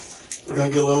We're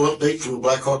going to get a little update from the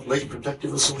Black Hawk Lake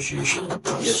Protective Association.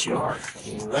 Yes, you are.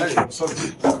 All right.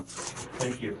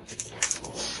 Thank you.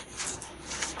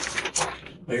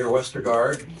 Mayor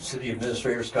Westergaard, City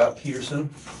Administrator Scott Peterson,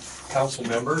 council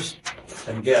members,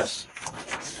 and guests.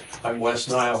 I'm Wes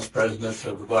Niles, President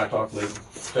of the Black Hawk Lake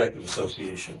Protective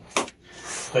Association.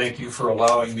 Thank you for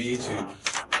allowing me to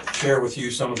share with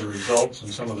you some of the results and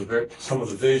some of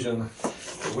the vision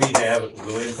that we have that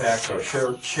will impact our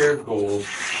shared goals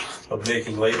of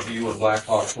making Lakeview and Black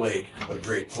Hawk Lake a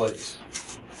great place.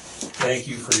 Thank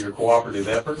you for your cooperative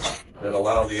efforts that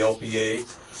allow the LPA,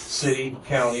 city,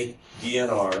 county,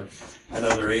 DNR, and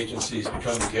other agencies to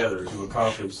come together to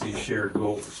accomplish these shared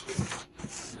goals.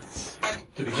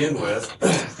 To begin with,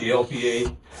 the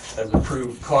LPA has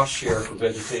approved cost share for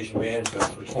vegetation management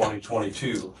for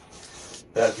 2022,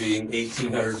 that being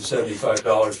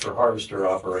 $1,875 for harvester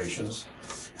operations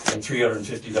and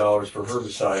 $350 for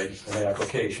herbicide and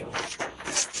application.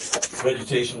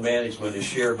 Vegetation management is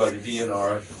shared by the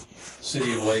DNR,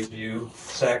 City of Lakeview,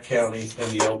 Sac County,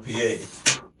 and the LPA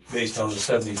based on the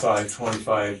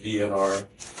 75-25 DNR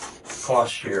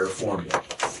cost share formula.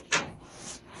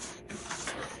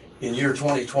 In year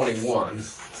 2021,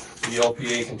 the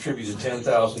LPA contributed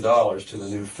 $10,000 to the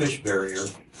new fish barrier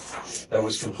that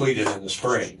was completed in the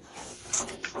spring.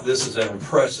 This is an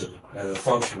impressive and a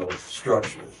functional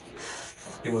structure.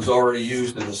 It was already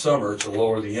used in the summer to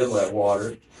lower the inlet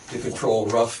water to control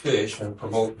rough fish and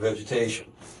promote vegetation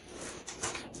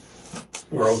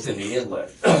growth in the inlet,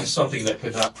 something that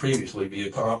could not previously be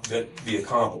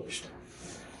accomplished.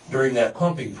 During that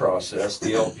pumping process,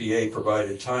 the LPA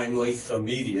provided timely,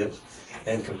 immediate,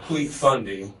 and complete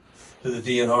funding to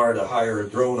the DNR to hire a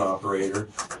drone operator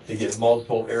to get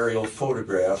multiple aerial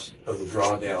photographs of the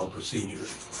drawdown procedure.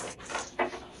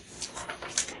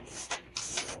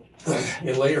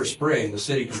 In later spring, the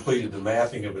city completed the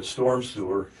mapping of its storm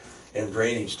sewer and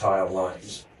drainage tile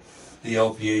lines. The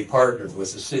LPA partnered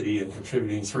with the city in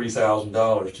contributing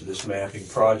 $3,000 to this mapping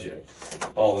project,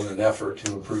 all in an effort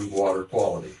to improve water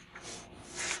quality.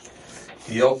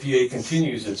 The LPA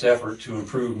continues its effort to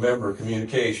improve member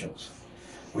communications.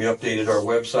 We updated our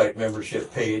website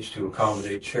membership page to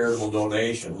accommodate charitable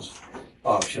donations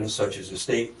options such as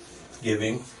estate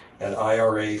giving and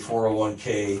IRA,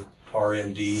 401k,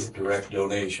 RMD direct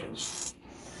donations.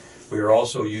 We are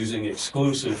also using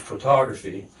exclusive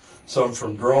photography, some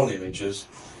from drone images,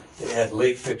 to add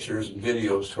lake pictures and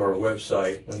videos to our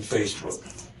website and Facebook.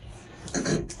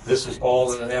 This is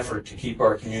all in an effort to keep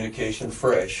our communication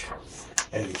fresh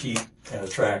and to keep and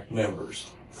attract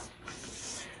members.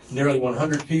 Nearly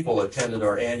 100 people attended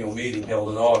our annual meeting held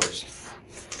in August.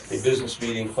 A business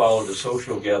meeting followed a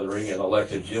social gathering and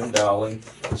elected Jim Dowling,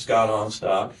 Scott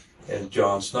Onstock, and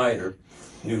John Snyder,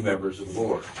 new members of the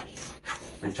board.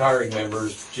 Retiring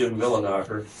members Jim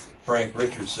Millinacher, Frank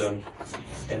Richardson,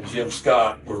 and Jim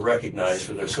Scott were recognized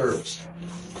for their service.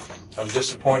 I'm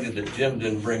disappointed that Jim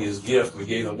didn't bring his gift. We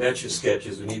gave him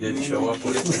Etch-a-Sketches and he didn't show up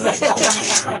with it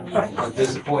tonight. I'm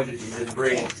disappointed he didn't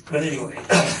bring it. But anyway,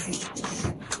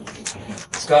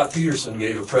 Scott Peterson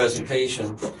gave a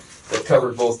presentation that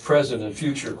covered both present and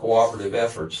future cooperative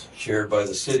efforts shared by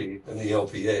the city and the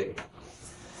LPA.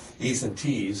 Ethan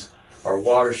Tees, our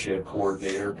watershed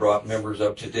coordinator, brought members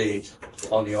up to date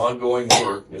on the ongoing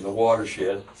work in the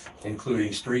watershed,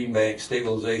 including stream bank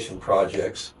stabilization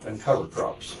projects and cover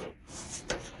crops.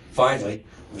 Finally,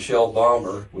 Michelle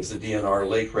Baumer with the DNR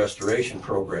Lake Restoration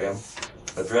Program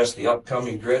addressed the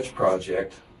upcoming dredge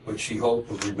project, which she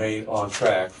hoped would remain on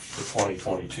track for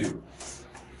 2022.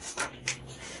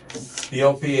 The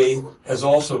LPA has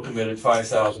also committed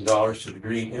 $5,000 to the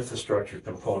green infrastructure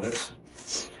components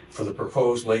for the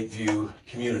proposed Lakeview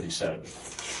Community Center.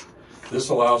 This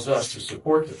allows us to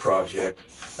support the project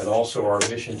and also our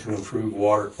mission to improve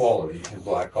water quality in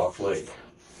Black Hawk Lake.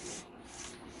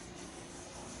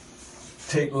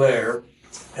 Tate Lair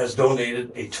has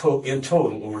donated in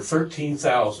total over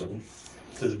 $13,000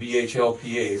 to the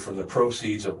BHLPA from the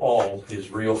proceeds of all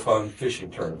his Real Fun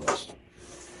fishing tournaments.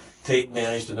 Tate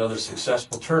managed another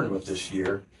successful tournament this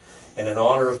year, and in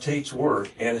honor of Tate's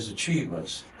work and his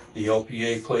achievements, the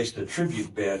LPA placed a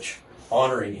tribute bench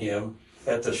honoring him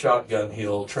at the Shotgun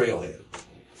Hill Trailhead.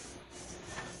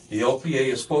 The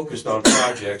LPA is focused on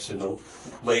projects in the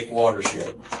lake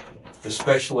watershed,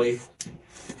 especially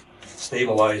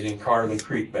stabilizing Carlin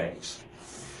Creek banks.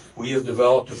 We have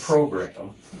developed a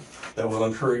program that will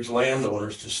encourage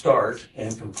landowners to start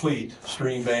and complete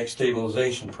stream bank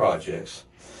stabilization projects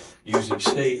using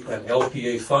state and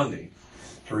LPA funding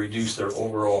to reduce their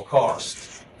overall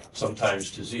costs,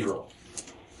 sometimes to zero.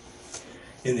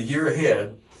 In the year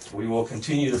ahead, we will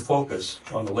continue to focus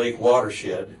on the lake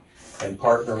watershed and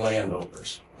partner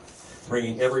landowners,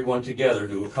 bringing everyone together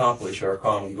to accomplish our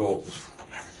common goals.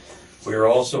 We are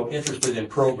also interested in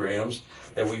programs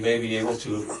that we may be able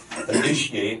to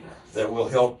initiate that will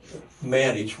help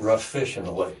manage rough fish in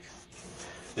the lake.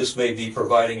 This may be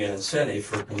providing an incentive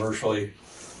for commercially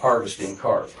harvesting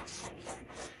carp.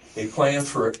 A plan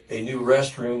for a new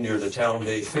restroom near the Town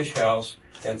Bay Fish House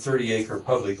and 30-acre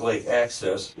public lake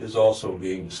access is also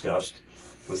being discussed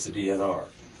with the DNR.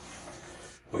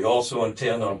 We also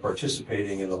intend on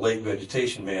participating in the lake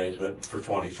vegetation management for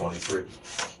 2023.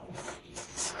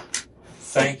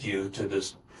 Thank you to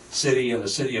this city and the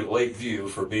city of Lakeview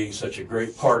for being such a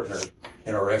great partner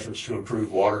in our efforts to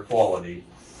improve water quality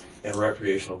and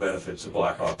recreational benefits of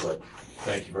Black Hawk Lake.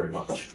 Thank you very much.